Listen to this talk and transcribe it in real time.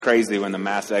crazy when the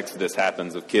mass exodus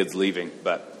happens of kids leaving,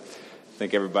 but I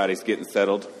think everybody's getting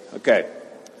settled. Okay,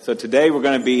 so today we're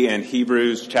going to be in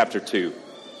Hebrews chapter 2.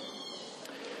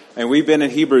 And we've been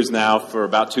in Hebrews now for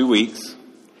about 2 weeks.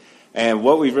 And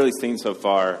what we've really seen so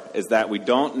far is that we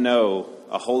don't know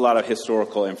a whole lot of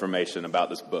historical information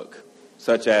about this book,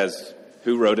 such as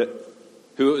who wrote it,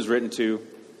 who it was written to,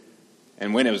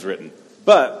 and when it was written.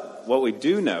 But what we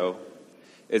do know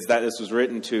is that this was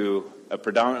written to a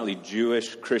predominantly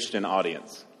Jewish Christian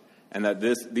audience, and that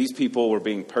these people were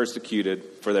being persecuted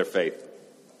for their faith.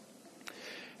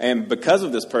 And because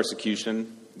of this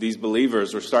persecution, these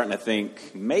believers were starting to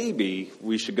think, maybe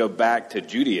we should go back to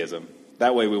Judaism.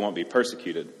 That way we won't be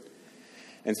persecuted.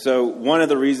 And so one of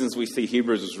the reasons we see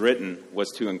Hebrews was written was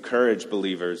to encourage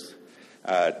believers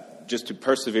just to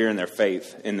persevere in their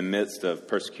faith in the midst of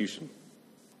persecution.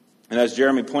 And as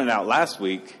Jeremy pointed out last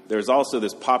week, there's also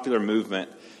this popular movement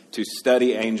to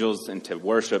study angels and to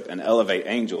worship and elevate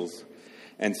angels.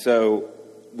 And so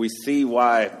we see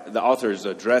why the author is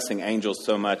addressing angels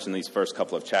so much in these first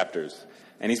couple of chapters.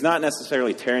 And he's not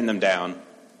necessarily tearing them down,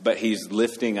 but he's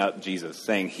lifting up Jesus,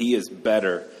 saying he is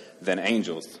better than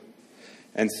angels.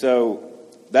 And so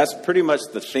that's pretty much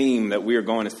the theme that we are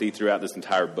going to see throughout this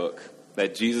entire book,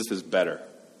 that Jesus is better,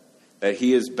 that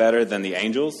he is better than the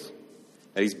angels,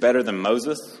 that he's better than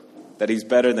Moses, that he's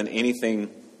better than anything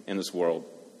in this world.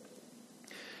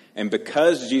 And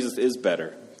because Jesus is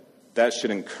better, that should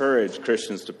encourage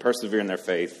Christians to persevere in their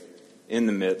faith in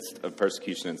the midst of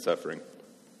persecution and suffering.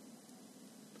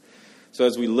 So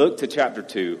as we look to chapter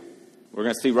 2, we're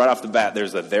going to see right off the bat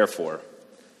there's a therefore.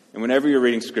 And whenever you're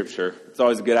reading Scripture, it's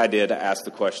always a good idea to ask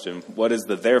the question, what is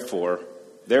the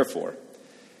therefore?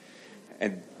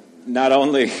 And not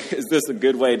only is this a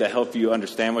good way to help you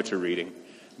understand what you're reading,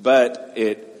 but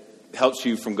it helps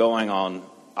you from going on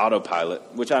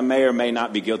autopilot, which I may or may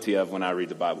not be guilty of when I read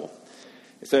the Bible.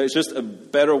 So it's just a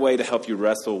better way to help you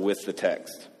wrestle with the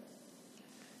text.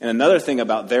 And another thing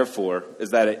about therefore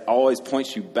is that it always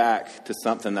points you back to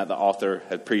something that the author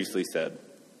had previously said.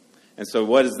 And so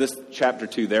what is this chapter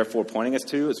 2 therefore pointing us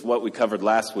to? It's what we covered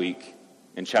last week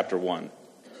in chapter 1,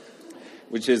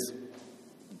 which is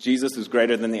Jesus is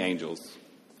greater than the angels.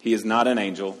 He is not an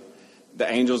angel. The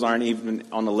angels aren't even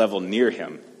on the level near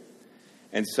him.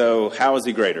 And so how is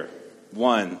he greater?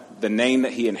 One, the name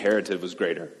that he inherited was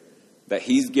greater, that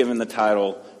he's given the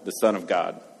title the Son of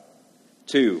God.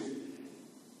 Two,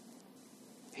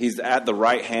 he's at the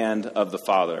right hand of the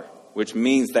Father, which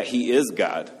means that he is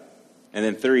God. And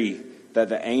then three, that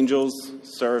the angels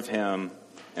serve him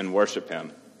and worship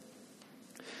him.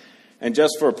 And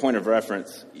just for a point of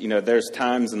reference, there's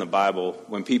times in the Bible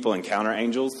when people encounter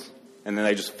angels and then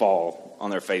they just fall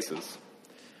on their faces.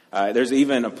 There's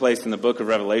even a place in the book of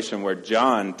Revelation where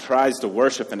John tries to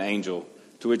worship an angel,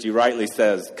 to which he rightly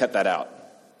says, cut that out.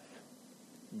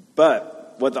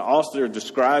 But what the author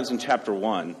describes in chapter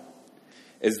 1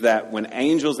 is that when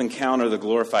angels encounter the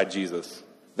glorified Jesus,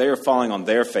 they are falling on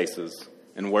their faces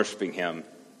and worshiping him.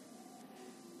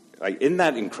 Isn't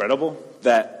that incredible?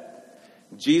 That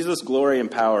Jesus' glory and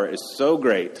power is so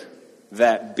great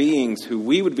that beings who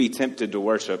we would be tempted to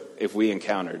worship if we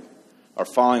encountered are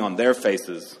falling on their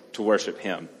faces to worship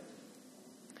him.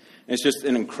 And it's just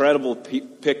an incredible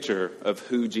picture of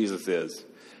who Jesus is.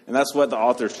 And that's what the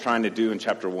author is trying to do in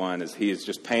chapter 1, is he is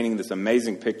just painting this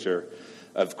amazing picture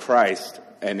of Christ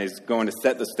and is going to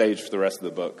set the stage for the rest of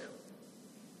the book.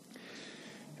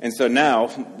 And so now,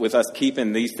 with us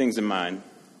keeping these things in mind,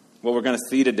 what we're going to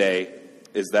see today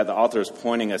is that the author is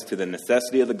pointing us to the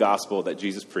necessity of the gospel that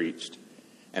Jesus preached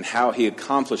and how he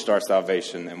accomplished our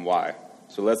salvation and why.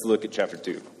 So let's look at chapter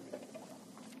 2.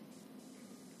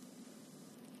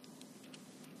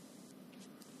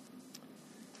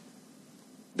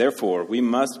 Therefore, we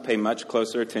must pay much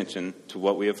closer attention to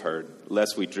what we have heard,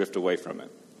 lest we drift away from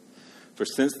it. For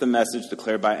since the message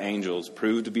declared by angels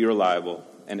proved to be reliable,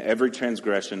 and every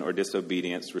transgression or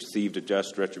disobedience received a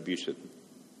just retribution,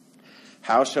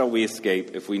 how shall we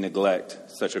escape if we neglect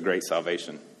such a great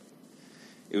salvation?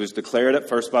 It was declared at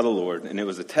first by the Lord, and it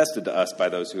was attested to us by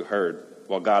those who heard,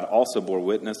 while God also bore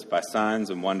witness by signs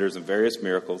and wonders and various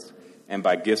miracles, and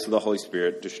by gifts of the Holy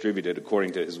Spirit distributed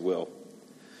according to his will.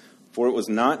 For it was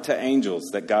not to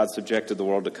angels that God subjected the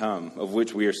world to come, of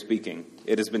which we are speaking.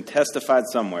 It has been testified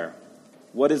somewhere,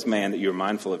 what is man that you are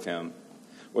mindful of him,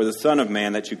 or the Son of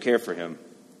Man that you care for him?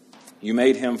 You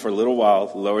made him for a little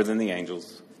while lower than the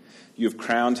angels. You have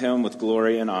crowned him with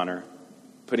glory and honor,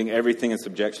 putting everything in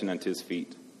subjection unto his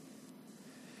feet.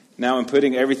 Now in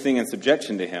putting everything in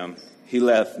subjection to him, he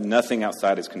left nothing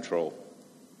outside his control.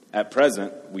 At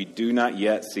present, we do not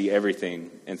yet see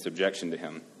everything in subjection to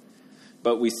him.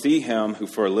 But we see him who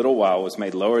for a little while was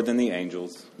made lower than the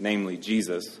angels, namely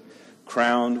Jesus,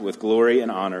 crowned with glory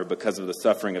and honor because of the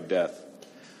suffering of death,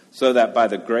 so that by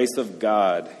the grace of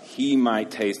God he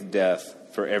might taste death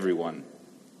for everyone.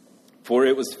 For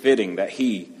it was fitting that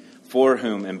he, for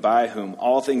whom and by whom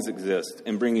all things exist,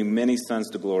 in bringing many sons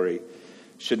to glory,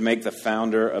 should make the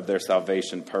founder of their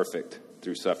salvation perfect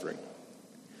through suffering.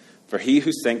 For he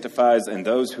who sanctifies and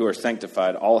those who are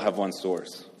sanctified all have one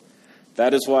source.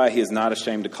 That is why he is not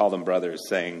ashamed to call them brothers,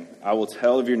 saying, I will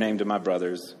tell of your name to my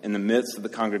brothers. In the midst of the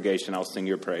congregation I will sing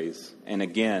your praise. And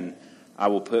again, I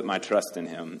will put my trust in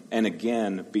him. And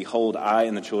again, behold, I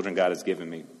and the children God has given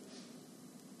me.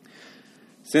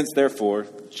 Since, therefore,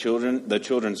 the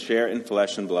children share in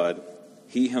flesh and blood,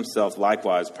 he himself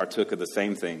likewise partook of the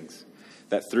same things,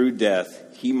 that through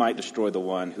death he might destroy the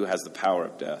one who has the power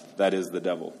of death, that is, the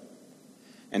devil,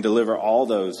 and deliver all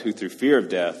those who through fear of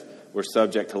death were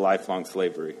subject to lifelong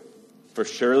slavery. For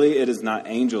surely it is not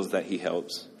angels that he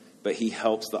helps, but he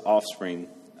helps the offspring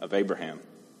of Abraham.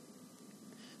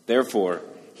 Therefore,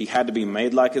 he had to be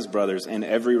made like his brothers in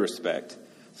every respect,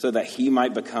 so that he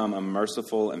might become a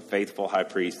merciful and faithful high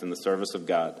priest in the service of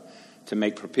God, to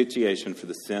make propitiation for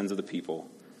the sins of the people.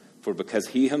 For because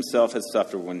he himself has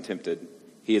suffered when tempted,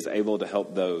 he is able to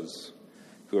help those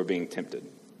who are being tempted.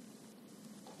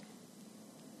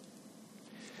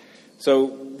 So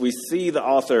we see the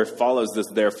author follows this,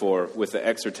 therefore, with the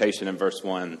exhortation in verse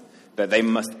 1 that they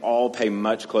must all pay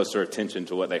much closer attention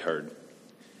to what they heard.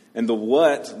 And the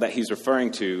what that he's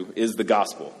referring to is the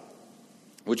gospel,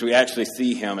 which we actually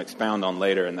see him expound on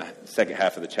later in the second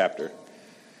half of the chapter.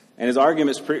 And his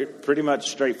argument is pretty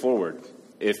much straightforward.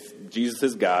 If Jesus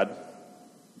is God,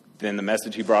 then the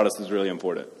message he brought us is really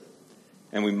important,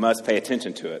 and we must pay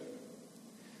attention to it.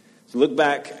 So look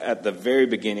back at the very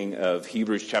beginning of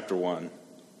Hebrews chapter 1,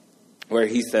 where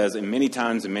he says, in many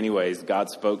times, in many ways, God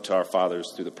spoke to our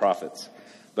fathers through the prophets.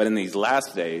 But in these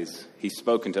last days, he's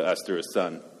spoken to us through his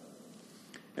Son.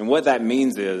 And what that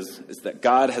means is that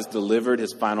God has delivered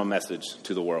his final message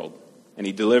to the world, and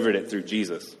he delivered it through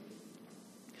Jesus.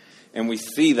 And we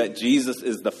see that Jesus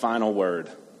is the final word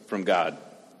from God.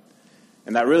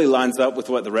 And that really lines up with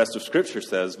what the rest of Scripture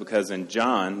says, because in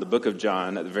John, the book of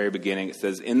John, at the very beginning, it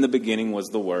says, in the beginning was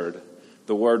the Word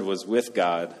was with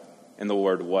God, and the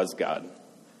Word was God.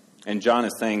 And John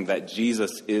is saying that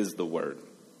Jesus is the Word.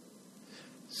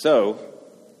 So,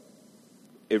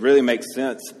 it really makes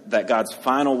sense that God's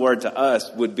final word to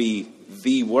us would be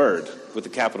the Word, with a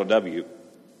capital W.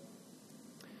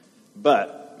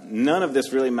 But none of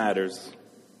this really matters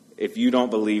if you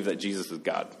don't believe that Jesus is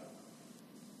God.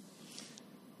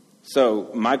 So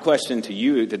my question to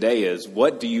you today is,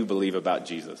 what do you believe about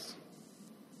Jesus?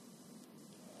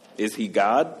 Is he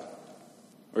God,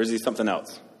 or is he something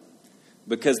else?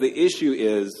 Because the issue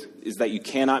is that you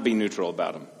cannot be neutral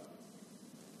about him.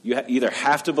 You either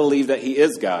have to believe that he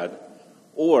is God,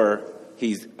 or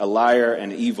he's a liar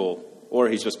and evil, or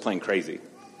he's just plain crazy.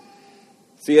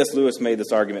 C.S. Lewis made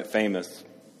this argument famous,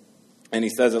 and he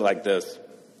says it like this.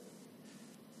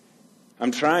 I'm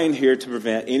trying here to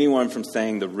prevent anyone from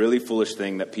saying the really foolish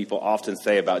thing that people often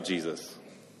say about Jesus,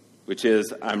 which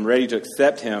is, I'm ready to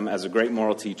accept him as a great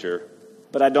moral teacher,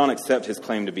 but I don't accept his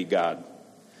claim to be God.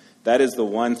 That is the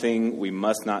one thing we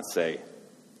must not say.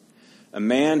 A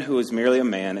man who is merely a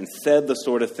man and said the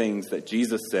sort of things that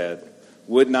Jesus said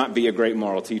would not be a great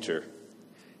moral teacher.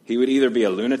 He would either be a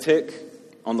lunatic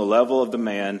on the level of the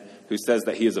man who says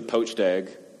that he is a poached egg,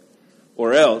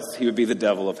 or else he would be the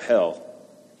devil of hell.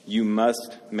 You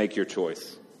must make your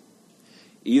choice.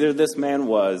 Either this man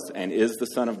was and is the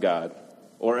Son of God,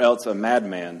 or else a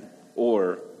madman,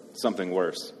 or something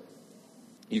worse.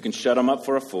 You can shut him up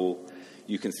for a fool,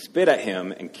 you can spit at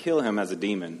him and kill him as a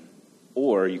demon,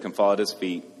 or you can fall at his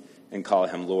feet and call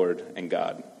him Lord and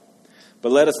God.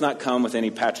 But let us not come with any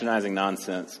patronizing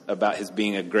nonsense about his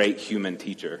being a great human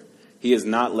teacher. He has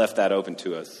not left that open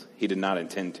to us. He did not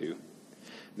intend to.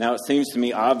 Now, it seems to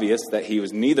me obvious that he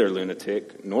was neither a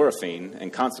lunatic nor a fiend,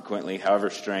 and consequently, however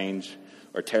strange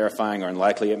or terrifying or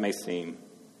unlikely it may seem,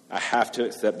 I have to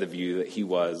accept the view that he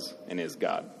was and is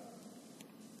God.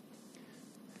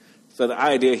 So the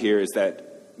idea here is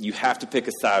that you have to pick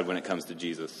a side when it comes to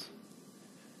Jesus.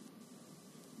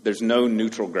 There's no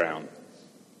neutral ground.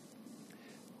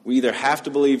 We either have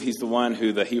to believe he's the one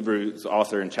who the Hebrews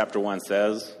author in chapter 1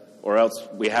 says, or else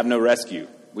we have no rescue.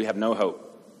 We have no hope.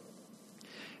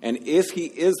 And if he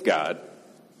is God,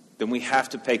 then we have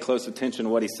to pay close attention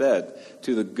to what he said,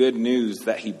 to the good news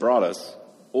that he brought us,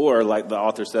 or like the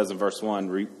author says in verse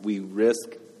 1, we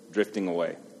risk drifting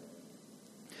away.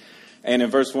 And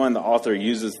in verse 1, the author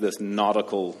uses this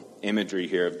nautical imagery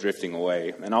here of drifting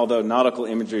away. And although nautical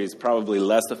imagery is probably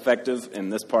less effective in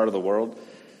this part of the world,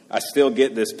 I still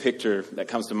get this picture that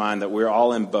comes to mind that we're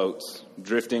all in boats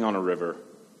drifting on a river,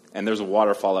 and there's a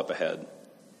waterfall up ahead.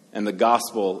 And the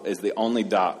gospel is the only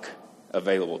dock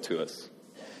available to us.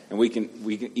 And we can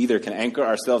either anchor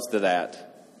ourselves to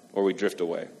that, or we drift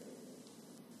away.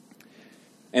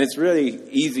 And it's really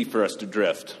easy for us to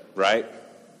drift, right?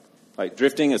 Like,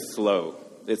 drifting is slow.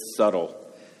 It's subtle.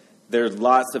 There's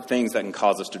lots of things that can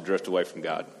cause us to drift away from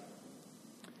God.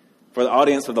 For the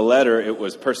audience of the letter, it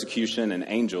was persecution and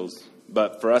angels.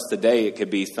 But for us today, it could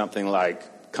be something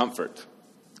like comfort.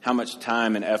 How much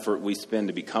time and effort we spend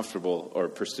to be comfortable or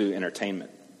pursue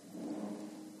entertainment.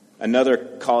 Another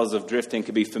cause of drifting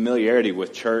could be familiarity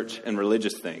with church and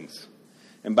religious things.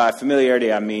 And by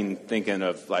familiarity, I mean thinking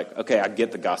of like, okay, I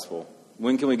get the gospel.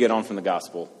 When can we get on from the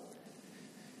gospel?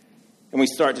 And we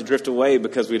start to drift away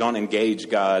because we don't engage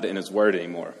God in His Word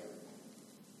anymore.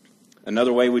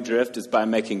 Another way we drift is by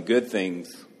making good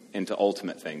things into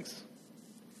ultimate things.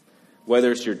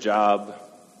 Whether it's your job,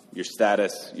 your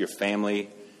status, your family,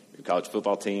 your college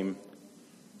football team.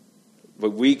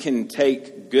 But we can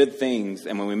take good things,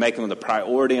 and when we make them the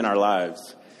priority in our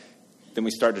lives, then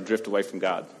we start to drift away from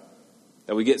God.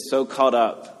 That we get so caught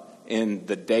up in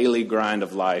the daily grind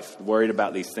of life, worried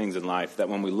about these things in life, that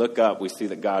when we look up, we see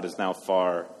that God is now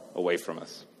far away from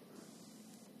us.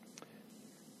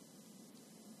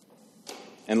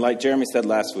 And like Jeremy said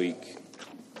last week,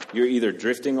 you're either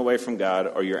drifting away from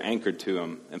God or you're anchored to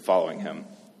Him and following Him.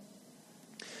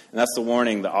 And that's the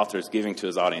warning the author is giving to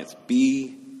his audience.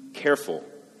 Be careful.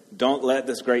 Don't let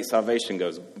this great salvation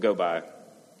go by.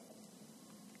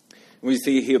 We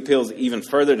see he appeals even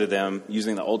further to them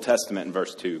using the Old Testament in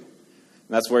verse 2. And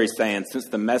that's where he's saying, since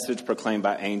the message proclaimed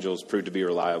by angels proved to be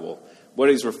reliable, what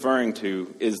he's referring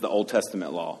to is the Old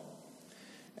Testament law.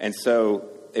 And so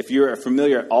if you're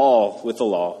familiar at all with the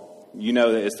law, you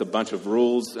know that it's a bunch of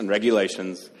rules and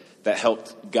regulations that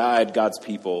helped guide God's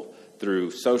people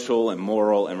through social and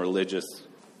moral and religious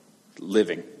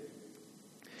living.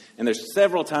 And there's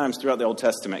several times throughout the Old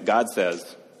Testament, God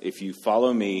says, if you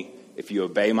follow me, if you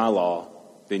obey my law,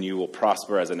 then you will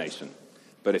prosper as a nation.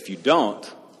 But if you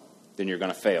don't, then you're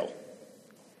going to fail.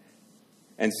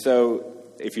 And so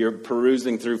if you're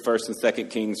perusing through 1st and 2nd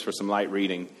Kings for some light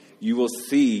reading, you will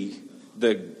see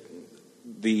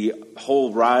the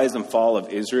whole rise and fall of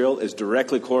Israel is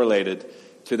directly correlated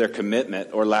to their commitment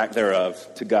or lack thereof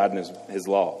to God and his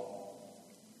law.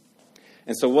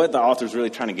 And so what the author's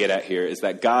really trying to get at here is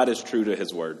that God is true to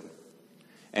His word.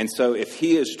 And so if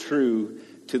He is true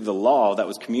to the law that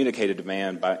was communicated to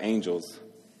man by angels,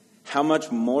 how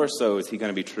much more so is He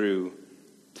going to be true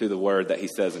to the word that He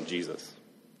says in Jesus?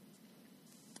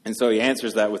 And so he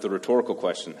answers that with a rhetorical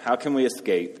question. How can we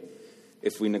escape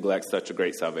if we neglect such a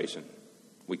great salvation?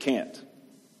 We can't.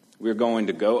 We're going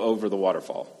to go over the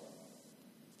waterfall.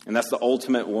 And that's the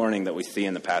ultimate warning that we see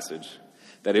in the passage.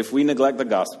 That if we neglect the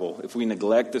gospel, if we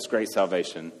neglect this great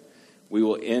salvation, we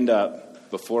will end up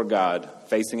before God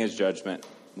facing His judgment,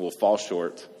 we'll fall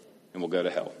short, and we'll go to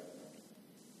hell.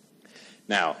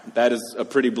 Now, that is a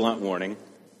pretty blunt warning,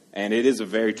 and it is a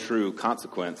very true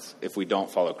consequence if we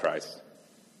don't follow Christ.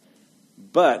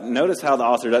 But notice how the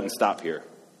author doesn't stop here.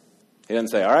 He doesn't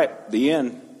say, all right, the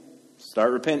end.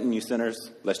 Start repenting, you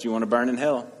sinners, lest you want to burn in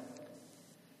hell.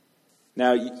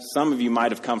 Now, some of you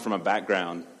might have come from a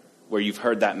background where you've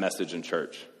heard that message in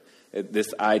church.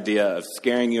 This idea of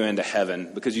scaring you into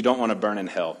heaven because you don't want to burn in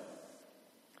hell.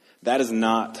 That is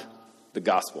not the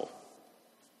gospel.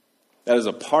 That is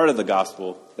a part of the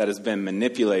gospel that has been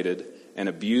manipulated and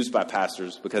abused by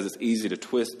pastors because it's easy to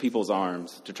twist people's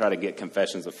arms to try to get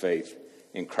confessions of faith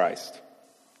in Christ.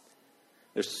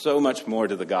 There's so much more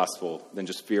to the gospel than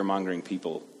just fear-mongering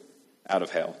people out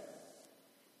of hell.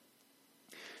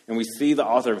 And we see the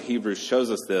author of Hebrews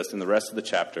shows us this in the rest of the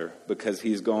chapter because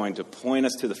he's going to point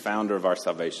us to the founder of our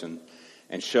salvation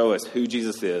and show us who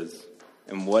Jesus is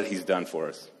and what He's done for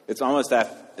us. It's almost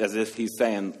as if he's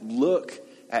saying, look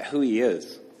at who He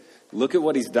is. Look at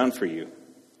what He's done for you.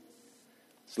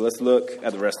 So let's look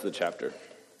at the rest of the chapter.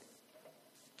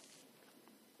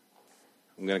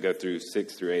 I'm going to go through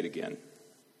 6 through 8 again.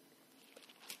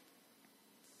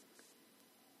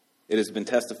 It has been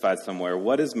testified somewhere,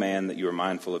 what is man that you are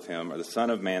mindful of him, or the son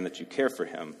of man that you care for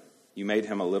him? You made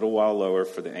him for a little while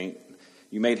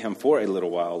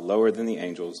lower than the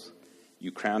angels.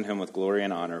 You crowned him with glory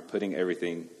and honor, putting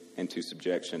everything into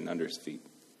subjection under his feet.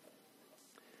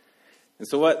 And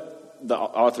so what the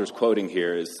author's quoting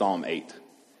here is Psalm 8.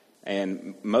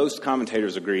 And most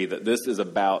commentators agree that this is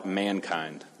about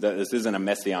mankind, that this isn't a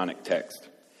messianic text.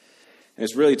 And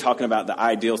it's really talking about the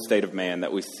ideal state of man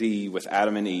that we see with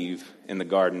Adam and Eve in the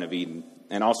Garden of Eden,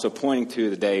 and also pointing to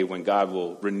the day when God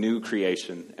will renew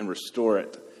creation and restore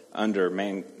it under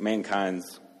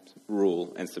mankind's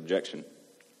rule and subjection.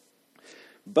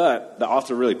 But the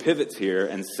author really pivots here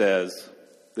and says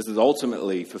this is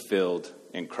ultimately fulfilled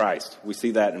in Christ. We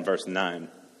see that in verse 9.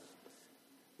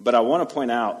 But I want to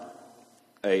point out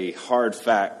a hard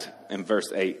fact in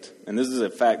verse 8, and this is a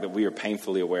fact that we are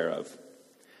painfully aware of,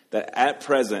 that at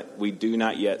present we do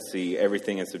not yet see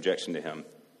everything in subjection to him.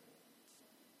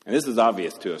 And this is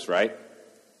obvious to us, right?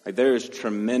 Like, there is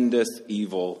tremendous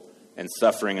evil and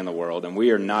suffering in the world, and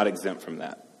we are not exempt from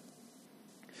that.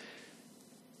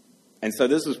 And so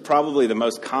this is probably the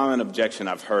most common objection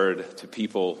I've heard to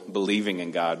people believing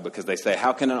in God, because they say,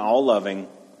 how can an all-loving,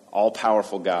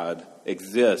 all-powerful God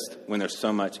exist when there's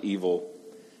so much evil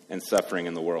and suffering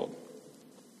in the world?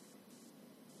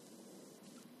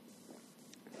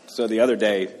 So the other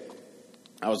day,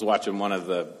 I was watching one of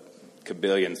the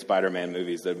kabillion Spider-Man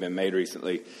movies that have been made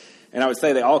recently, and I would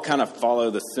say they all kind of follow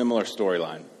the similar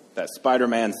storyline, that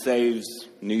Spider-Man saves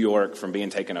New York from being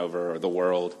taken over, or the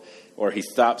world, or he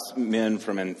stops men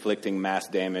from inflicting mass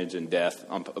damage and death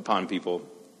upon people.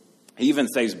 He even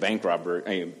saves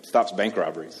stops bank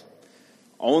robberies,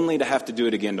 only to have to do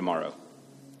it again tomorrow.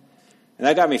 And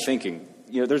that got me thinking,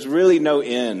 there's really no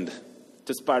end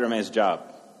to Spider-Man's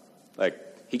job. Like,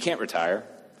 he can't retire.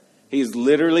 He's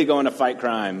literally going to fight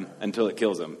crime until it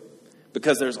kills him,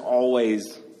 because there's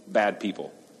always bad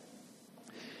people.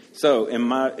 So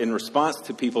in response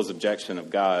to people's objection of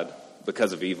God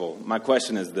because of evil, my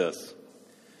question is this: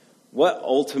 what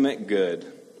ultimate good,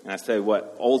 and I say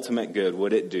what ultimate good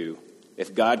would it do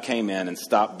if God came in and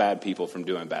stopped bad people from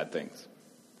doing bad things?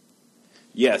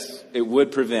 Yes, it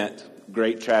would prevent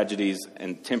great tragedies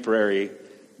and temporary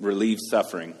relieve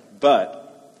suffering, but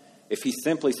if he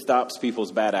simply stops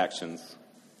people's bad actions,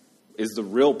 is the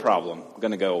real problem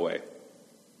going to go away?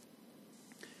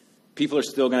 People are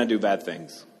still going to do bad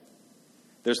things.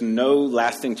 There's no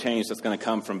lasting change that's going to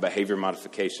come from behavior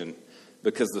modification,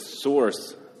 because the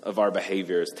source of our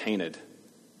behavior is tainted.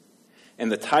 And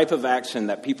the type of action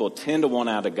that people tend to want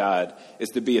out of God is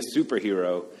to be a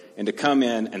superhero and to come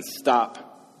in and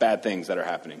stop bad things that are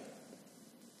happening.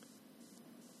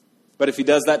 But if he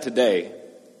does that today,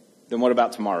 then what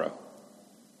about tomorrow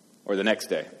or the next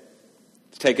day?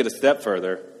 To take it a step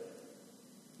further,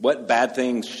 what bad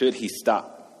things should he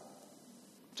stop?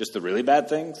 Just the really bad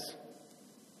things?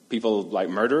 People like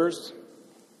murderers?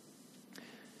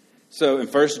 So in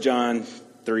 1 John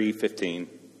 3:15,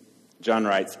 John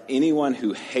writes, anyone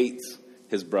who hates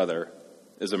his brother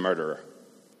is a murderer.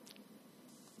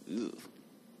 Ugh.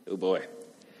 Oh boy.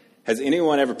 Has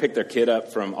anyone ever picked their kid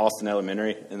up from Austin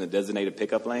Elementary in the designated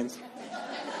pickup lanes?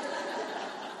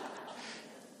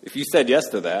 If you said yes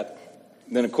to that,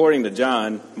 then according to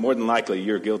John, more than likely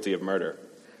you're guilty of murder.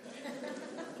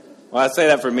 Well, I say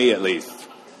that for me at least.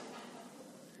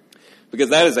 Because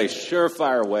that is a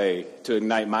surefire way to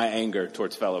ignite my anger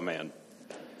towards fellow man.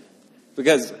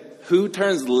 Because who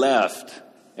turns left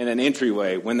in an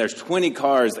entryway when there's 20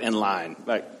 cars in line?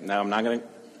 Like, no, I'm not going to.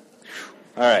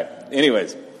 All right.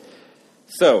 Anyways.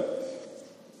 So,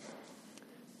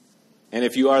 and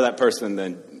if you are that person,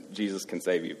 then Jesus can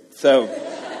save you. So,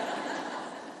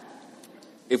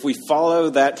 if we follow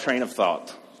that train of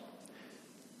thought,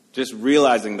 just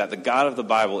realizing that the God of the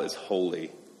Bible is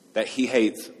holy, that he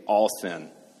hates all sin,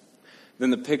 then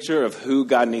the picture of who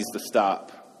God needs to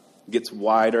stop gets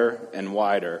wider and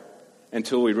wider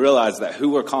until we realize that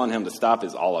who we're calling him to stop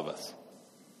is all of us.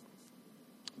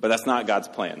 But that's not God's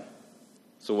plan.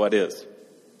 So what is?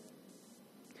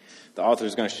 The author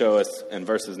is going to show us in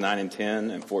verses 9 and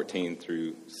 10 and 14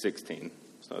 through 16.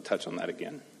 So I'll touch on that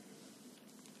again.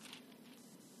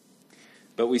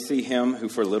 But we see him who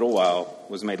for a little while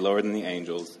was made lower than the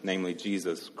angels, namely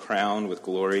Jesus, crowned with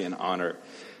glory and honor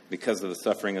because of the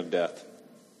suffering of death,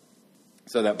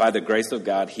 so that by the grace of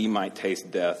God he might taste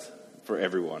death for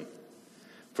everyone.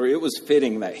 For it was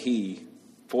fitting that he,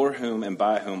 for whom and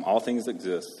by whom all things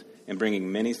exist, in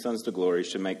bringing many sons to glory,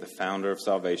 should make the founder of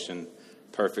salvation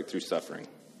perfect through suffering.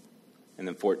 And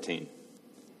then 14.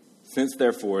 Since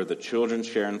therefore the children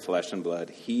share in flesh and blood,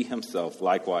 he himself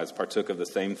likewise partook of the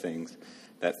same things,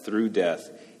 that through death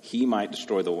he might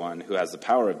destroy the one who has the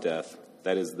power of death,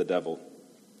 that is the devil,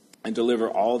 and deliver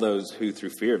all those who through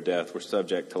fear of death were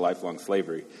subject to lifelong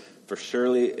slavery. For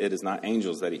surely it is not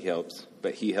angels that he helps,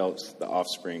 but he helps the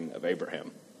offspring of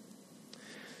Abraham.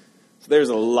 So there's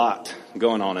a lot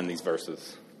going on in these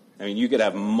verses. I mean, you could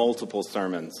have multiple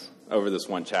sermons over this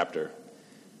one chapter,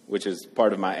 which is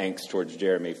part of my angst towards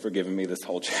Jeremy for giving me this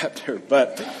whole chapter.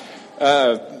 But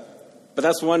But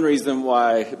that's one reason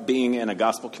why being in a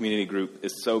gospel community group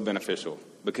is so beneficial,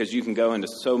 because you can go into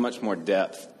so much more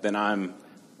depth than I'm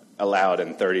allowed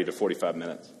in 30 to 45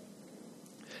 minutes.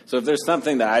 So if there's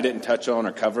something that I didn't touch on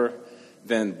or cover,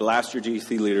 then blast your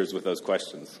GC leaders with those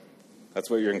questions. That's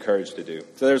what you're encouraged to do.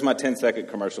 So there's my 10-second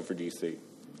commercial for GC.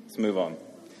 Let's move on.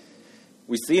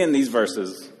 We see in these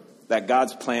verses that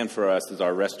God's plan for us is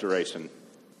our restoration,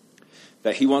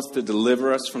 that he wants to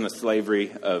deliver us from the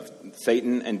slavery of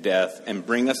Satan and death and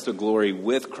bring us to glory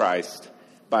with Christ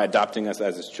by adopting us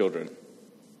as his children.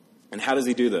 And how does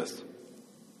he do this?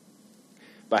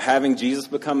 By having Jesus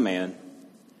become man,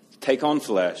 take on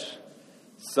flesh,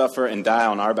 suffer and die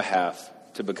on our behalf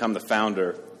to become the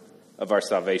founder of our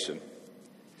salvation.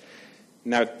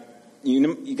 Now,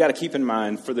 you got to keep in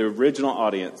mind, for the original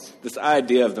audience, this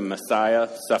idea of the Messiah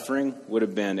suffering would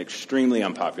have been extremely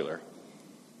unpopular.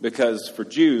 Because for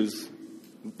Jews,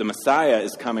 the Messiah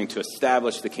is coming to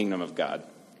establish the kingdom of God.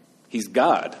 He's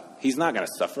God. He's not going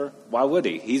to suffer. Why would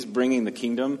he? He's bringing the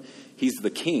kingdom. He's the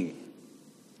king.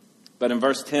 But in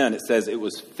verse 10, it says it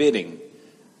was fitting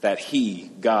that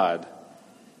he, God,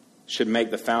 should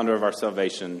make the founder of our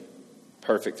salvation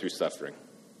perfect through suffering.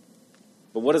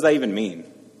 But what does that even mean?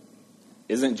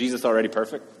 Isn't Jesus already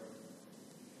perfect?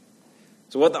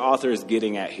 So what the author is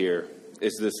getting at here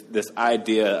is this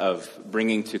idea of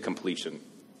bringing to completion,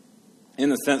 in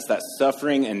the sense that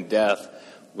suffering and death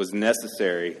was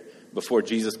necessary before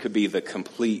Jesus could be the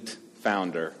complete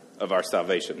founder of our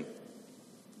salvation.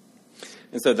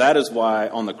 And so that is why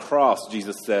on the cross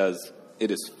Jesus says, "It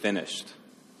is finished,"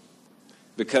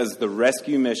 because the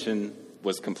rescue mission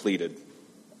was completed.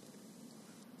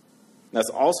 That's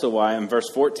also why in verse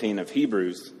 14 of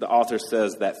Hebrews, the author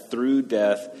says that through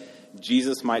death,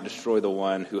 Jesus might destroy the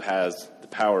one who has the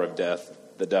power of death,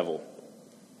 the devil.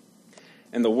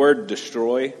 And the word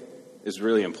destroy is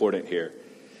really important here,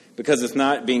 because it's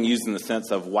not being used in the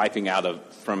sense of wiping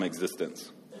out from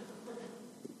existence.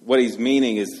 What he's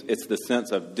meaning is it's the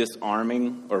sense of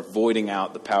disarming or voiding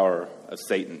out the power of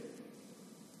Satan.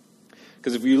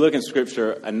 Because if you look in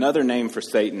Scripture, another name for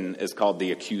Satan is called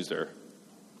the accuser,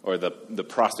 or the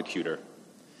prosecutor.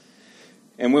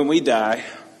 And when we die,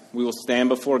 we will stand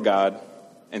before God,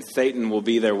 and Satan will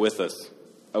be there with us,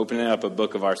 opening up a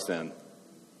book of our sin,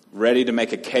 ready to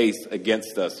make a case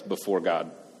against us before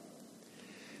God.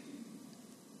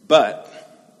 But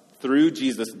through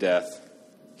Jesus' death,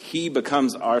 he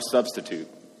becomes our substitute,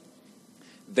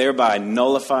 thereby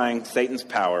nullifying Satan's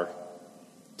power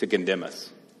to condemn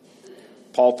us.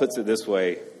 Paul puts it this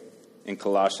way in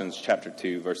Colossians chapter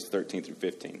 2, verses 13 through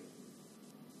 15.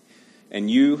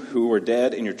 "And you who were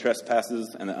dead in your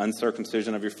trespasses and the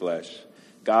uncircumcision of your flesh,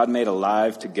 God made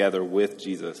alive together with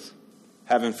Jesus,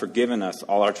 having forgiven us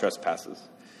all our trespasses,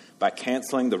 by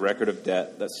canceling the record of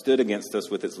debt that stood against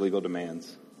us with its legal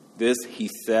demands. This he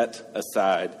set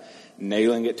aside,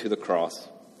 nailing it to the cross.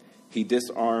 He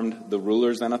disarmed the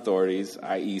rulers and authorities,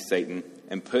 i.e. Satan,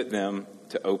 and put them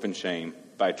to open shame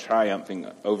by triumphing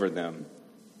over them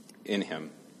in him."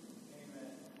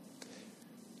 Amen.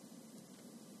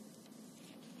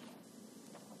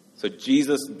 So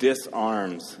Jesus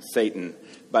disarms Satan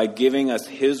by giving us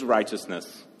his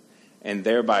righteousness and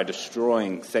thereby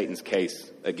destroying Satan's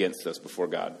case against us before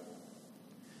God.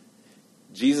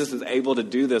 Jesus is able to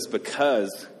do this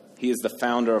because he is the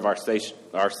founder of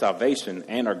our salvation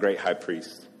and our great high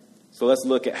priest. So let's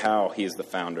look at how he is the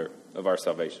founder of our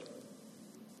salvation.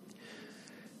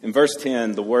 In verse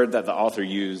 10, the word that the author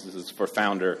uses for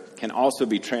founder can also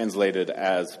be translated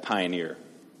as pioneer.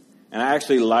 And I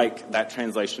actually like that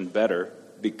translation better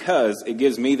because it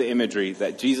gives me the imagery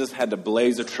that Jesus had to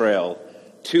blaze a trail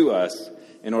to us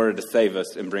in order to save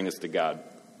us and bring us to God.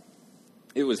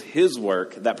 It was his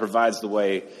work that provides the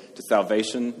way to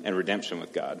salvation and redemption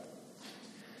with God.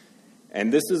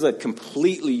 And this is a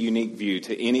completely unique view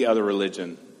to any other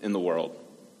religion in the world.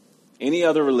 Any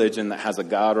other religion that has a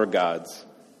god or gods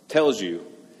tells you,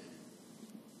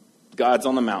 God's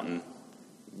on the mountain,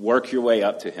 work your way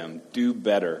up to him, do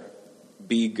better,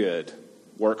 be good,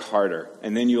 work harder,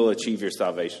 and then you'll achieve your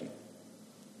salvation.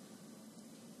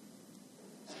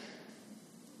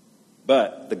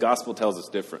 But the gospel tells us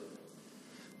different.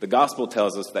 The gospel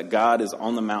tells us that God is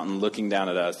on the mountain looking down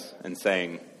at us and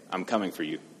saying, "I'm coming for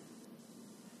you."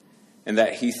 And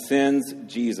that he sends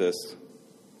Jesus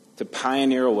to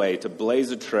pioneer a way, to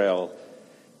blaze a trail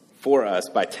for us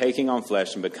by taking on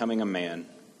flesh and becoming a man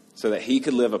so that he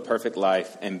could live a perfect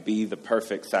life and be the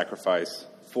perfect sacrifice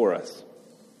for us.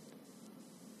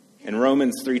 In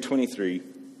Romans 3:23,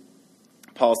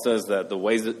 Paul says that the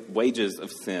wages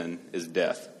of sin is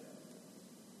death.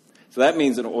 So that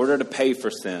means in order to pay for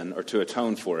sin or to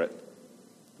atone for it,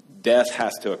 death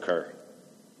has to occur.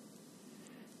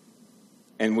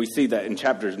 And we see that in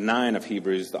chapter 9 of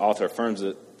Hebrews, the author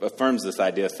affirms this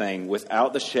idea, saying,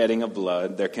 without the shedding of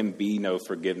blood, there can be no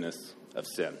forgiveness of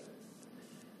sin.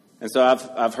 And so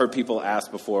I've heard people ask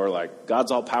before, like,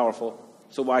 God's all powerful,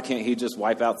 so why can't he just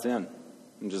wipe out sin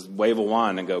and just wave a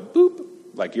wand and go, boop,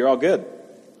 like you're all good?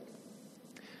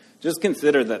 Just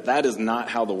consider that that is not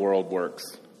how the world works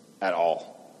at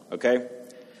all, okay?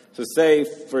 So say,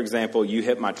 for example, you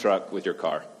hit my truck with your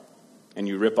car and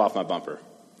you rip off my bumper.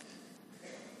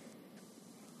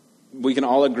 We can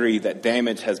all agree that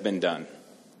damage has been done,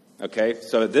 okay?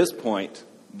 So at this point,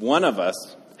 one of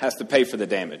us has to pay for the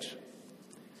damage.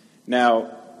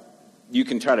 Now, you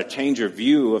can try to change your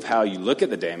view of how you look at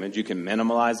the damage. You can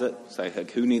minimize it, say,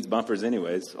 like, who needs bumpers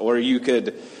anyways? Or you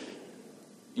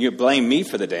blame me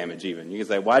for the damage even. You can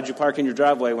say, why'd you park in your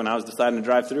driveway when I was deciding to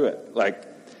drive through it?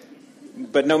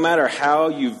 But no matter how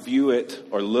you view it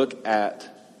or look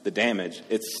at the damage,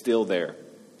 it's still there.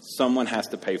 Someone has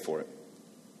to pay for it.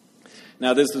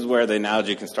 Now, this is where the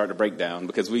analogy can start to break down,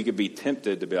 because we could be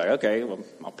tempted to be like, okay, well,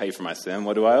 I'll pay for my sin.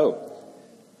 What do I owe?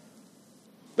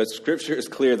 But Scripture is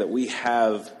clear that we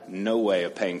have no way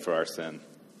of paying for our sin.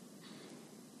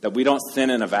 That we don't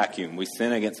sin in a vacuum. We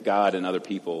sin against God and other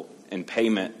people, and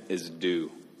payment is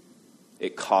due.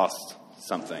 It costs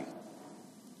something.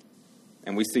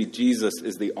 And we see Jesus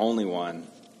is the only one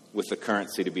with the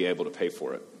currency to be able to pay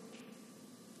for it.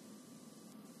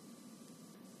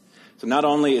 So not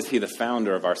only is he the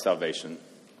founder of our salvation,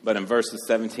 but in verses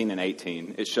 17 and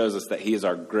 18, it shows us that he is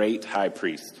our great high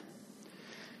priest.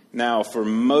 Now, for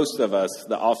most of us,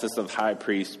 the office of high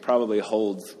priest probably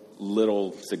holds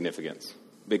little significance,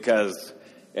 because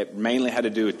it mainly had to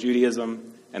do with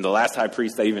Judaism, and the last high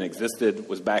priest that even existed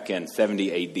was back in 70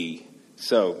 A.D.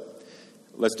 So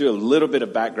let's do a little bit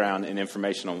of background and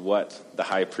information on what the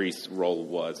high priest's role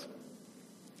was.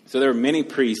 So there are many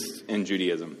priests in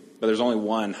Judaism, but there's only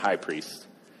one high priest,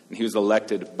 and he was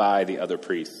elected by the other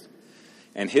priests.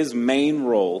 And his main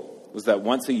role was that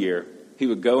once a year, he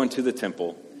would go into the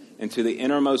temple, into the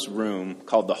innermost room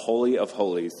called the Holy of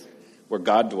Holies, where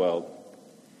God dwelled,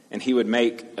 and he would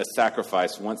make a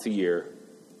sacrifice once a year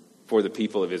for the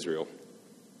people of Israel.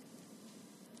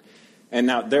 And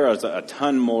now there is a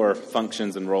ton more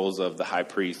functions and roles of the high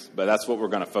priest, but that's what we're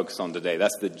going to focus on today.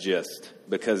 That's the gist,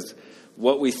 because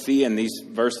what we see in these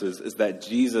verses is that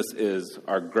Jesus is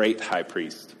our great high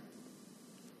priest.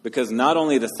 Because not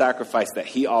only the sacrifice that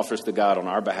he offers to God on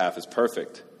our behalf is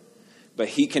perfect, but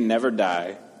he can never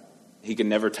die, he can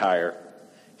never tire.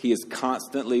 He is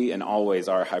constantly and always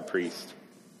our high priest.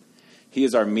 He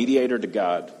is our mediator to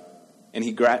God, and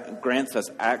he grants us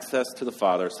access to the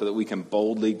Father so that we can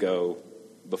boldly go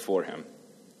before him.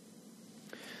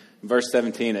 In verse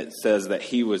 17, it says that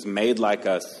he was made like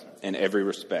us in every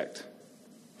respect.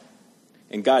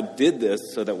 And God did this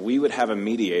so that we would have a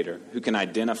mediator who can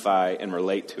identify and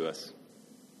relate to us.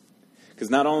 Because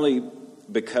not only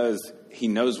because he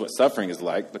knows what suffering is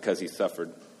like because he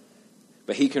suffered,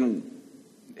 but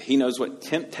he knows what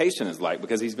temptation is like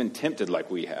because he's been tempted like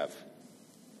we have.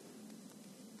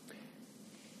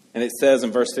 And it says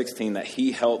in verse 16 that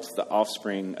he helps the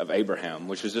offspring of Abraham,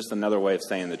 which is just another way of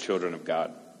saying the children of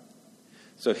God.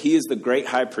 So he is the great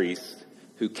high priest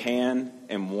who can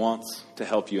and wants to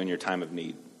help you in your time of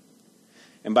need.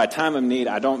 And by time of need,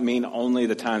 I don't mean only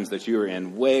the times that you are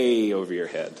in way over your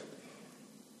head.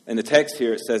 In the text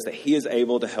here, it says that he is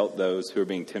able to help those who are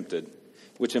being tempted,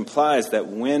 which implies that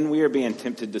when we are being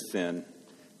tempted to sin,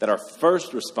 that our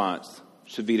first response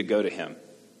should be to go to him.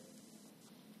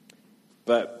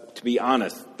 But to be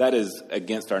honest, that is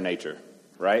against our nature,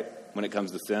 right? When it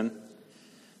comes to sin.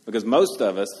 Because most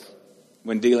of us,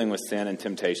 when dealing with sin and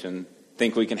temptation,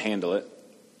 think we can handle it,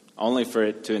 only for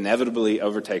it to inevitably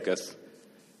overtake us,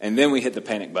 and then we hit the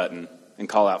panic button and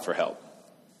call out for help.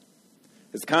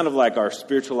 It's kind of like our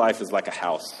spiritual life is like a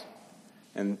house,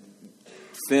 and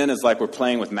sin is like we're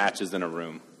playing with matches in a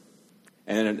room.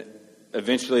 And then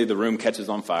eventually the room catches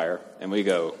on fire, and we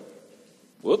go,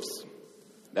 whoops,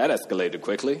 that escalated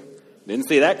quickly. Didn't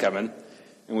see that coming.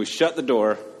 And we shut the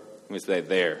door, and we say,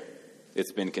 there,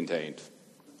 it's been contained.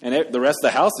 And the rest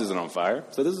of the house isn't on fire,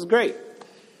 so this is great.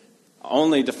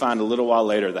 Only to find a little while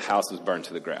later the house is burned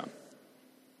to the ground.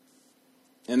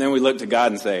 And then we look to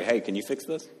God and say, hey, can you fix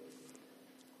this?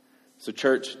 So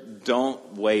church,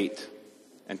 don't wait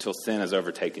until sin has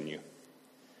overtaken you.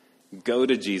 Go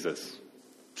to Jesus.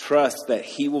 Trust that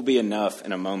he will be enough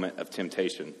in a moment of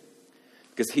temptation.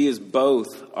 Because he is both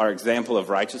our example of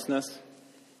righteousness,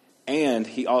 and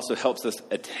he also helps us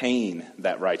attain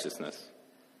that righteousness.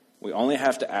 We only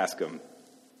have to ask him,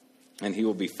 and he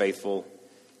will be faithful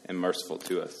and merciful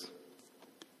to us.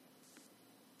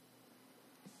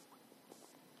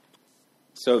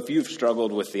 So if you've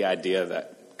struggled with the idea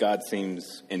that God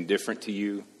seems indifferent to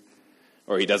you,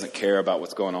 or he doesn't care about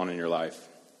what's going on in your life,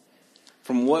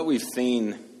 from what we've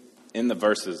seen in the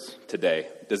verses today,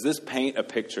 does this paint a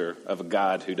picture of a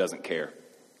God who doesn't care?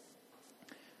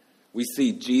 We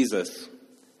see Jesus,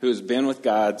 who has been with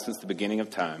God since the beginning of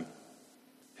time,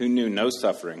 who knew no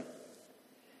suffering,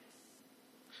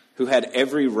 who had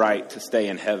every right to stay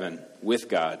in heaven with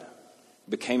God,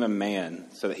 became a man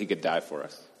so that he could die for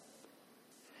us.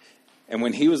 And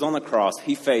when he was on the cross,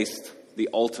 he faced the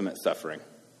ultimate suffering,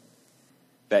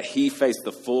 that he faced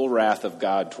the full wrath of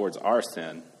God towards our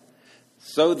sin,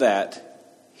 so that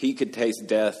he could taste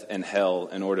death and hell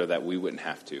in order that we wouldn't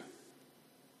have to.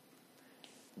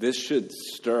 This should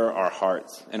stir our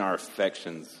hearts and our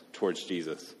affections towards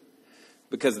Jesus,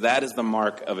 because that is the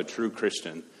mark of a true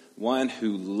Christian, one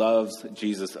who loves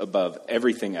Jesus above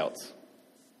everything else,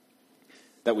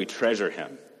 that we treasure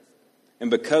him. And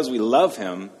because we love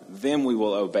him, then we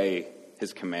will obey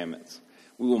his commandments.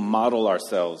 We will model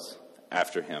ourselves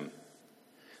after him.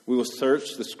 We will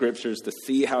search the scriptures to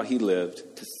see how he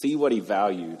lived, to see what he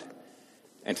valued,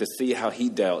 and to see how he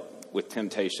dealt with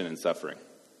temptation and suffering.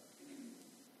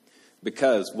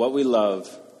 Because what we love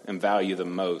and value the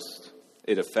most,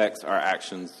 it affects our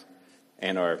actions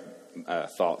and our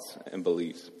thoughts and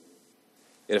beliefs.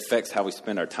 It affects how we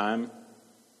spend our time.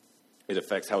 It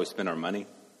affects how we spend our money.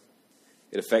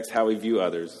 It affects how we view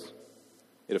others.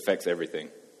 It affects everything.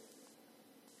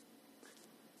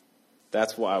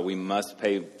 That's why we must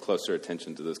pay closer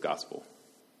attention to this gospel.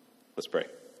 Let's pray.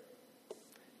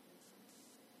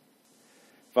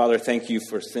 Father, thank you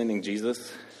for sending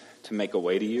Jesus to make a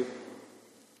way to you.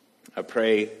 I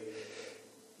pray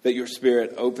that your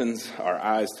Spirit opens our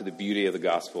eyes to the beauty of the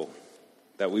gospel,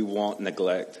 that we won't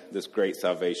neglect this great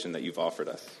salvation that you've offered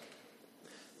us.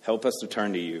 Help us to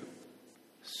turn to you.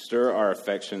 Stir our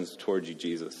affections towards you,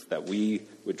 Jesus, that we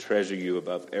would treasure you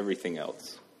above everything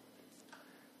else.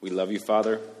 We love you,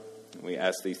 Father, and we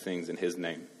ask these things in his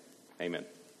name. Amen.